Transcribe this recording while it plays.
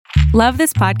Love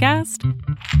this podcast?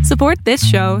 Support this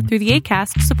show through the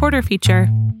Acast supporter feature.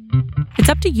 It's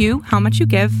up to you how much you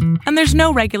give, and there's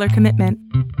no regular commitment.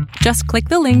 Just click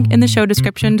the link in the show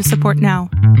description to support now.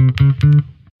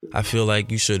 I feel like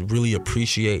you should really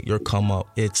appreciate your come up.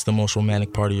 It's the most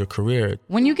romantic part of your career.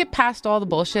 When you get past all the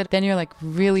bullshit, then you're like,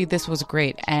 really, this was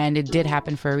great. And it did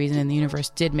happen for a reason, and the universe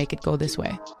did make it go this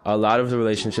way. A lot of the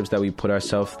relationships that we put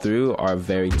ourselves through are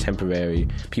very temporary.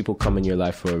 People come in your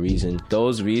life for a reason.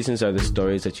 Those reasons are the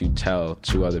stories that you tell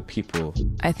to other people.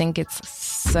 I think it's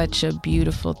such a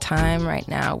beautiful time right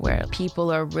now where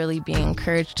people are really being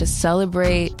encouraged to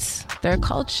celebrate their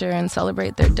culture and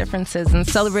celebrate their differences and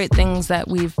celebrate things that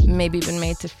we've maybe been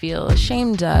made to feel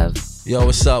ashamed of. Yo,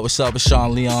 what's up? What's up? It's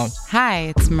Sean Leon.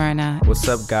 Hi, it's Myrna. What's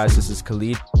up, guys? This is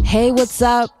Khalid. Hey, what's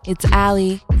up? It's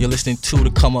Ali. You're listening to The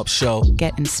Come Up Show.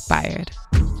 Get inspired.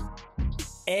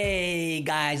 Hey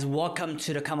guys, welcome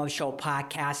to the Come Up Show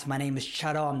podcast. My name is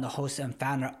Chutto. I'm the host and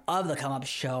founder of the Come Up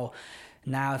Show.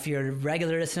 Now, if you're a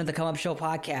regular listener to the Come Up Show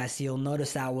podcast, you'll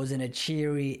notice that wasn't a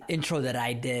cheery intro that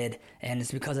I did, and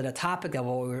it's because of the topic of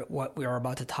what we are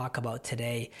about to talk about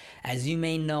today. As you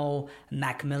may know,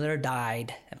 Mac Miller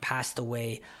died and passed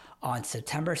away on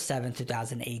September 7,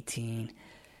 2018.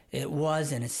 It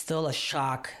was and it's still a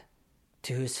shock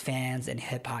to his fans and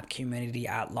hip-hop community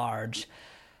at large.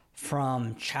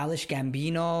 From Childish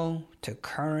Gambino to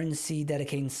Currency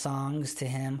dedicating songs to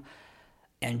him,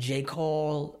 and J.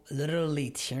 Cole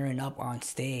literally tearing up on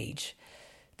stage.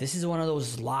 This is one of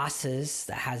those losses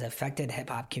that has affected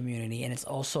hip-hop community, and it's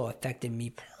also affected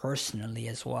me personally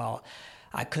as well.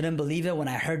 I couldn't believe it when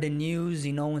I heard the news.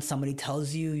 You know, when somebody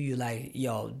tells you, you're like,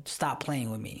 yo, stop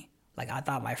playing with me. Like, I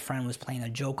thought my friend was playing a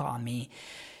joke on me.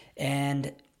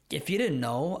 And if you didn't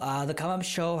know, the Come Up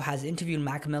Show has interviewed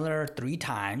Mac Miller 3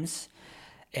 times,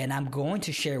 and I'm going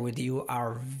to share with you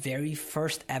our very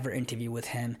first ever interview with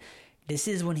him. This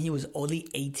is when he was only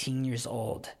 18 years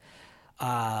old.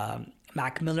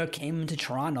 Mac Miller came to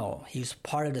Toronto. He was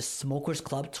part of the Smokers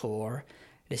Club tour.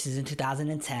 This is in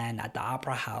 2010 at the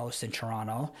Opera House in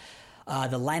Toronto.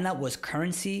 The lineup was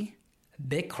Currency,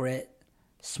 Big Crit,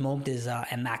 Smoke DZA,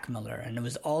 and Mac Miller. And it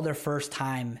was all their first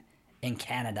time in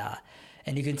Canada.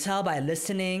 And you can tell by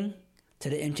listening to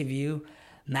the interview,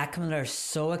 Mac Miller is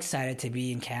so excited to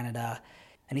be in Canada.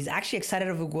 And he's actually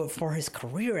excited for his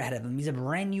career ahead of him. He's a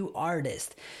brand new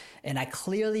artist. And I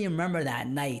clearly remember that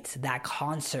night, that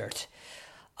concert.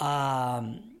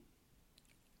 I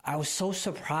was so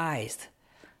surprised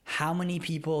how many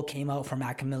people came out for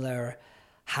Mac Miller,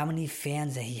 how many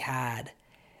fans that he had.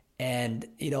 And,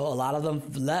 you know, a lot of them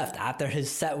left after his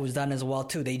set was done as well,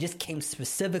 too. They just came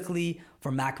specifically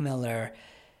for Mac Miller.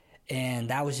 And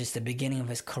that was just the beginning of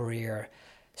his career.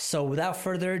 So without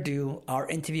further ado, our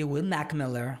interview with Mac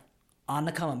Miller on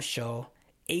the Come Up Show,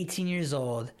 18 years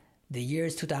old, the year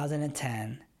is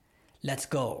 2010. Let's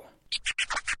go.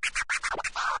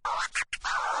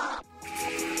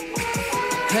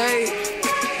 Hey.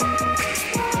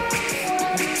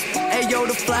 Hey, yo,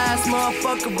 the flyest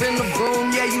motherfucker in the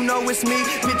room. Yeah, you know it's me.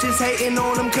 Bitches hating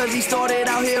on him cause he started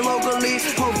out here locally.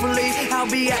 Hopefully, I'll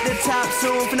be at the top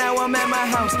soon. For now, I'm at my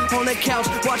house, on the couch,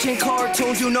 watching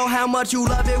cartoons. You know how much you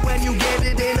love it when you get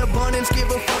it in abundance. Give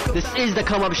a fuck. This is the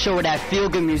Come Up Show where that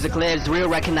feel-good music lives. Real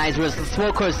recognized. It's the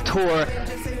Smokers Tour.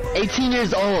 18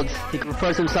 years old. He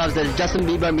refers to himself as Justin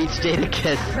Bieber meets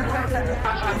Jadakiss.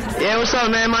 Yeah, what's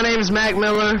up, man? My name is Mac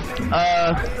Miller,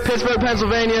 Pittsburgh,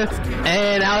 Pennsylvania,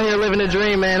 and out here living the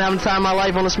dream, man. Having time of my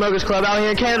life on the Smokers Club out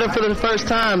here in Canada for the first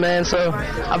time, man. So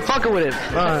I'm fucking with it.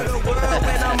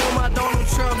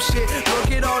 Trump shit,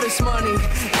 look at all this money.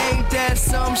 Ain't that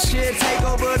some shit? Take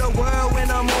over the world when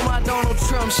I'm on my Donald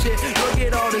Trump shit. Look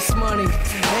at all this money.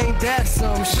 Ain't that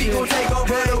some shit? We gon' take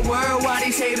over the world while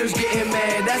these haters getting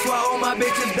mad. That's why all my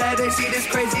bitches bad. They see this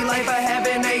crazy life I have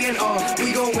in A&R.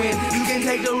 We gon' win. You can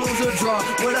take the lose or draw.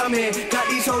 What I'm in. Got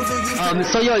these hoes who used to...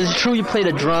 So yo, is it true you play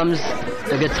the drums,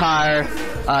 the guitar,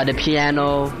 the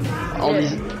piano, all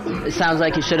these... It sounds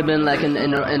like you should have been like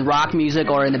in rock music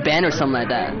or in a band or something like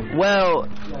that. Well,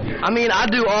 I mean, I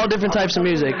do all different types of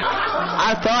music.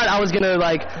 I thought I was gonna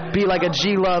like be like a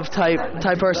G Love type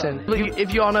person.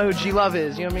 If you all know who G Love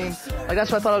is, you know what I mean? Like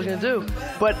that's what I thought I was gonna do.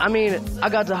 But I mean, I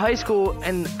got to high school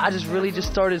and I just really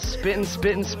just started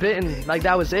spitting. Like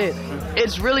that was it.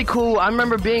 It's really cool. I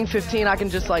remember being 15. I can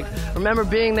just like remember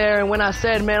being there, and when I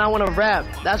said, man, I want to rap.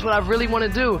 That's what I really want to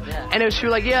do. And it was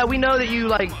like, yeah, we know that you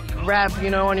like rap, you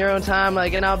know, on your own time.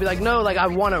 Like, and I'll be like, no, like I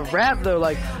want to rap though.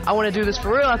 Like I want to do this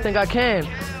for real. I think I can.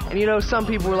 And you know, some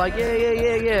people were like,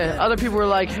 yeah. Other people were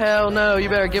like, hell no, you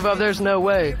better give up, there's no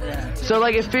way. So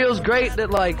like, it feels great that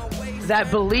like,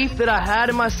 that belief that I had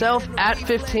in myself at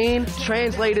 15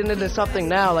 translated into something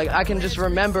now. Like, I can just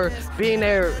remember being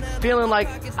there, feeling like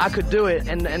I could do it,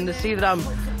 and to see that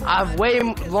I've way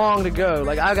long to go.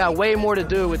 Like, I got way more to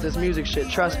do with this music shit,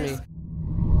 trust me.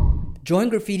 Join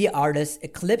graffiti artists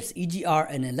Eclipse, EGR,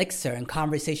 and Elixir in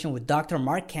conversation with Dr.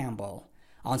 Mark Campbell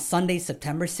on Sunday,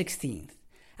 September 16th,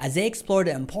 as they explore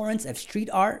the importance of street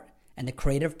art and the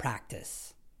creative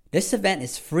practice. This event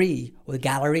is free with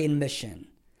gallery admission,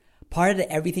 part of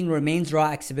the Everything Remains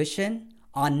Raw exhibition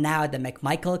on now at the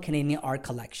McMichael Canadian Art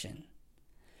Collection.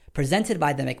 Presented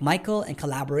by the McMichael in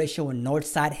collaboration with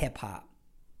Northside Hip Hop.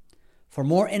 For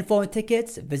more info and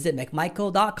tickets, visit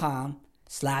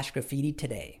mcmichael.com/graffiti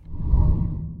today.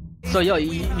 So, yo,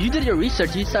 you did your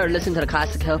research. You started listening to the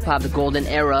classic hip-hop, the golden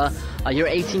era. You're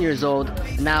 18 years old.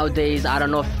 Nowadays, I don't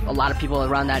know if a lot of people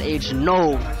around that age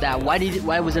know that. Why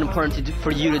was it important for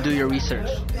you to do your research?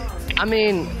 I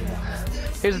mean,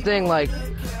 here's the thing, like,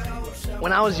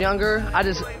 when I was younger, I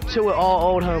just chill with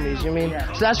all old homies, you know what I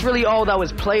mean? So that's really all that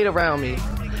was played around me.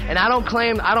 And I don't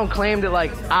claim that,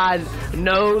 like, I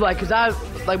know, like, cause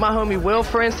like my homie Will,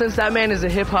 for instance, that man is a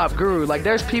hip-hop guru. Like,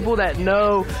 there's people that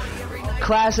know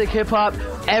classic hip-hop,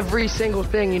 every single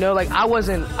thing, you know? Like, I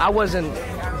wasn't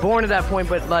born at that point,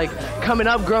 but, like,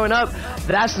 growing up,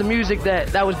 that's the music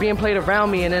that was being played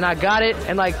around me, and then I got it,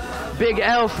 and, like, Big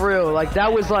L, for real, like,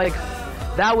 that was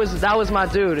my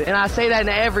dude. And I say that in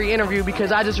every interview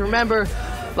because I just remember,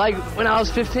 like, when I was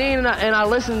 15 and I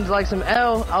listened to, like, some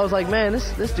L, I was like, man,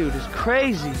 this dude is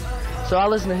crazy. So I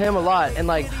listened to him a lot, and,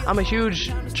 like, I'm a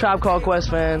huge Tribe Called Quest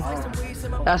fan.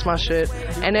 That's my shit.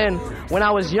 And then when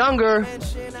I was younger,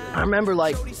 I remember,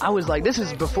 like, this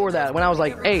is before that, when I was,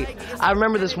 like, 8. I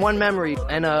remember this one memory,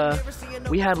 and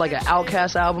we had, like, an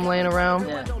Outkast album laying around.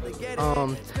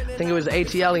 I think it was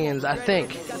ATLiens, I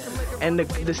think. And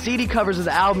the CD covers of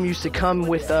the album used to come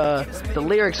with the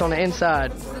lyrics on the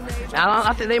inside.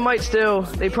 I think they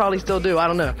probably still do, I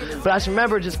don't know. But I just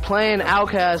remember just playing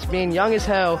Outkast, being young as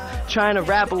hell, trying to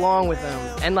rap along with them.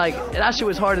 And, like, that shit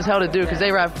was hard as hell to do because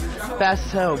they rap fast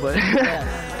as hell. But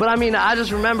but I mean, I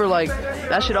just remember, like,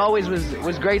 that shit always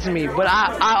was great to me. But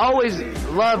I always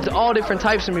loved all different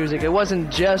types of music. It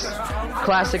wasn't just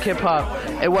classic hip hop.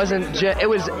 It was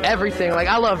everything. Like,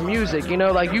 I love music, you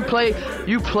know, like, you play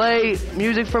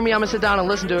music for me, I'm gonna sit down and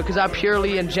listen to it because I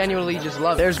purely and genuinely just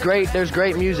love it. There's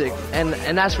great music,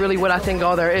 and that's really what I think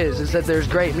all there is that there's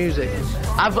great music.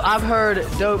 I've heard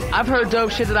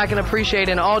dope shit that I can appreciate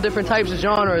in all different types of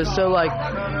genres, so, like,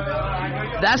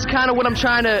 that's kind of what I'm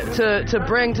trying to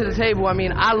bring to the table. I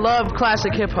mean, I love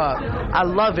classic hip hop. I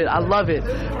love it.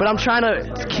 But I'm trying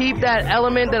to keep that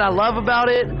element that I love about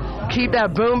it, keep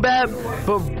that boom bap,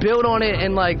 but build on it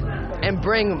and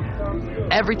bring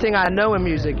everything I know in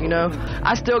music, you know?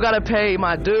 I still gotta pay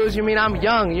my dues, you mean I'm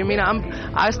young, you mean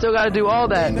I still gotta do all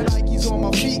that. And the Nikes on my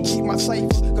feet keep my cipher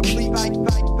complete.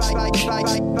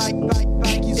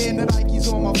 And the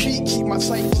Nikes on my feet keep my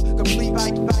cipher complete.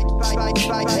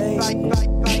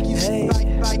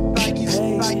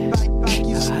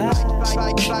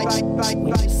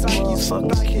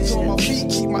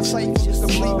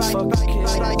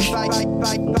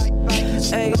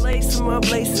 Hey, lace 'em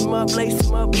up, lace 'em up, lace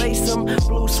 'em up, lace 'em.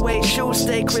 Blue suede shoes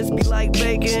stay crispy like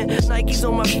bacon. Nikes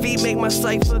on my feet make my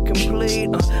cipher complete.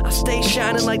 I stay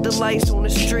shining like the lights on the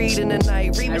street in the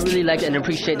night. I really like and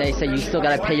appreciate that you say you still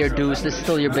gotta pay your dues. This is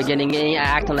still your beginning. You ain't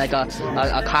acting like a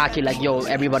cocky, like, yo,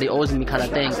 everybody owes me kind of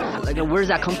thing. Like, where does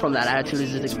that come from, that attitude?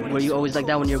 Were you always like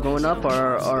that when you were growing up,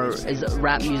 or is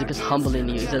rap music is humbling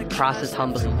you? Is the process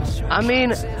humbling? I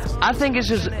mean, I think it's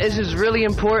just really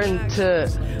important to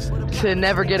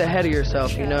never get ahead of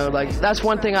yourself, you know? Like, that's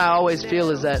one thing I always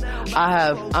feel is that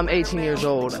I'm 18 years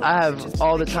old. I have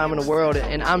all the time in the world,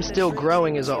 and I'm still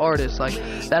growing as an artist. Like,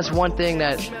 that's one thing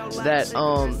that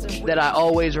I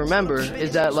always remember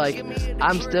is that, like,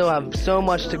 I still have so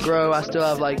much to grow. I still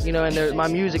have, like, you know, and my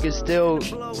music is still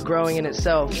growing in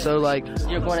itself. So, like,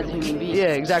 you're going to human beings.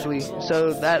 Yeah, exactly.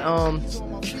 So that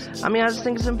I mean, I just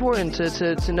think it's important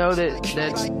to know that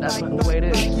that's the way it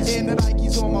is. And the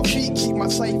Nikes on my feet keep my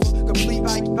cipher complete.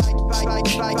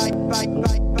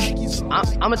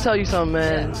 I'm gonna tell you something,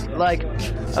 man. Like,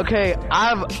 okay,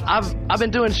 I've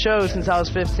been doing shows since I was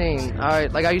 15. All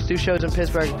right, like, I used to do shows in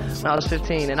Pittsburgh when I was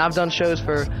 15, and I've done shows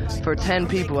for 10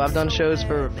 people. I've done shows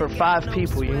for 5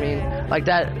 people. You mean like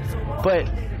that? But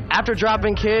after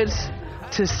dropping Kids,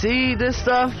 to see this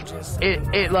stuff,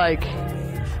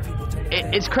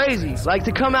 it's crazy. Like,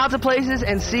 to come out to places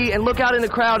and see and look out in the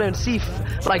crowd and see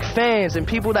like fans and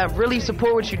people that really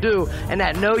support what you do and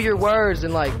that know your words,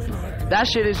 and like, that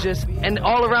shit is just, and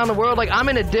all around the world. Like, I'm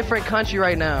in a different country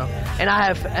right now, and I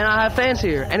have fans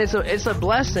here, and it's a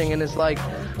blessing, and it's like,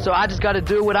 so I just got to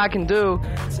do what I can do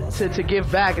to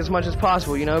give back as much as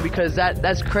possible, you know, because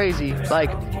that's crazy. Like,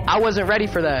 I wasn't ready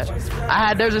for that.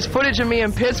 There's this footage of me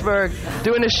in Pittsburgh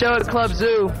doing a show at Club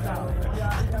Zoo,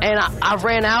 and I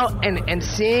ran out, and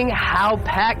seeing how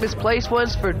packed this place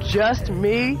was for just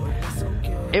me,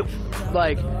 it,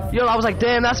 like, I was like,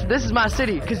 damn, this is my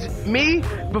city. Because me,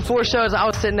 before shows, I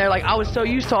was sitting there, like, I was so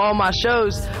used to all my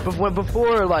shows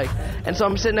before, like, and so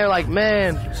I'm sitting there like,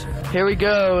 man, here we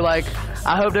go. Like,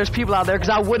 I hope there's people out there, because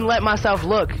I wouldn't let myself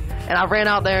look. And I ran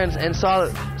out there and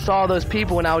saw those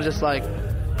people, and I was just like,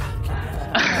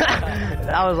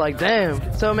 I was like,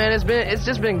 damn. So, man, it's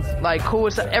just been, like, cool.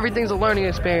 Everything's a learning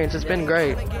experience. It's been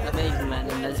great. Amazing, man.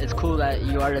 And it's cool that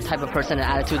you are the type of person and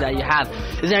attitude that you have.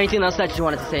 Is there anything else that you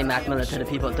wanted to say, Mac Miller, to the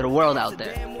people, to the world out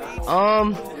there?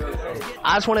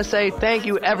 I just want to say thank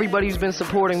you, everybody who's been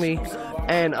supporting me.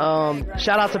 And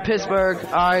shout out to Pittsburgh,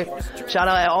 all right? Shout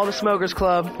out at all the Smokers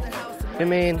Club. I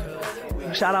mean,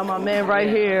 shout out my man right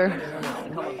here.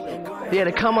 Yeah,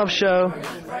 the Come Up Show.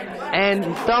 And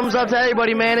thumbs up to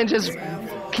everybody, man, and just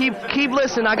keep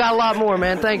listening. I got a lot more,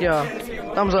 man. Thank y'all.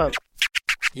 Thumbs up.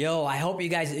 Yo, I hope you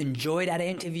guys enjoyed that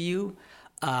interview.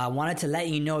 Wanted to let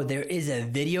you know there is a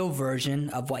video version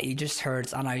of what you just heard.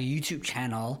 It's on our YouTube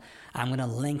channel. I'm going to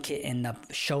link it in the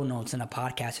show notes in the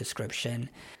podcast description.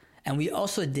 And we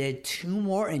also did 2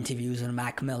 more interviews with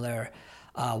Mac Miller.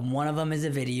 One of them is a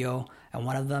video, and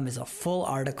one of them is a full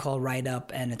article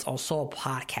write-up, and it's also a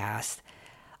podcast.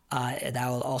 That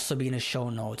will also be in the show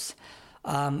notes.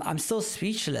 I'm still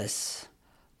speechless,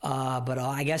 but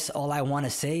I guess all I want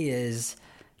to say is,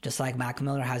 just like Mac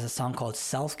Miller has a song called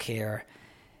Self-Care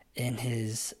in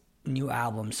his new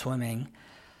album, Swimming,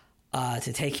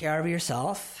 to take care of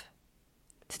yourself,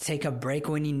 to take a break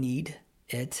when you need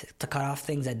it, to cut off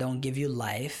things that don't give you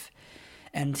life.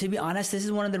 And to be honest, this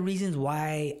is one of the reasons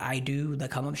why I do the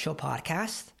Come Up Show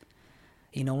podcast.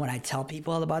 You know, when I tell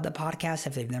people about the podcast,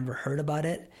 if they've never heard about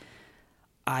it,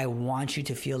 I want you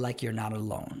to feel like you're not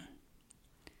alone.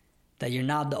 That you're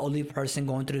not the only person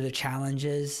going through the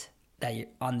challenges, that you're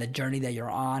on the journey that you're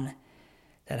on.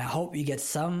 That I hope you get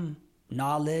some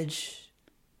knowledge,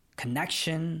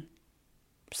 connection,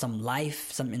 some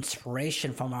life, some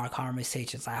inspiration from our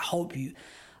conversations. I hope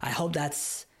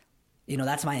that's,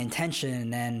 that's my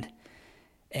intention,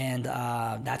 and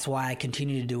that's why I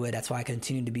continue to do it. That's why I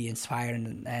continue to be inspired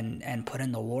and put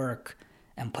in the work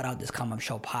and put out this Come Up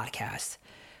Show podcast.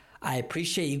 I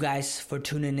appreciate you guys for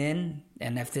tuning in.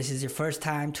 And if this is your first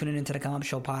time tuning into the Come Up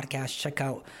Show podcast, check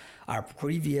out our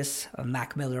previous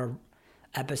Mac Miller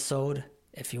episode.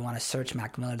 If you want to search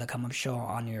Mac Miller, the Come Up Show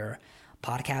on your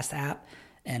podcast app.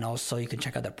 And also you can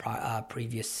check out the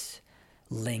previous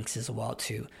links as well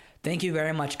too. Thank you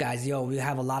very much, guys. Yo, we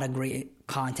have a lot of great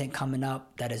content coming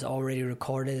up that is already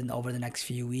recorded and over the next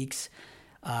few weeks.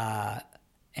 And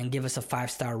give us a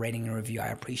 5-star rating and review. I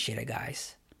appreciate it,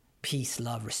 guys. Peace,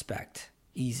 love, respect.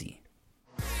 Easy.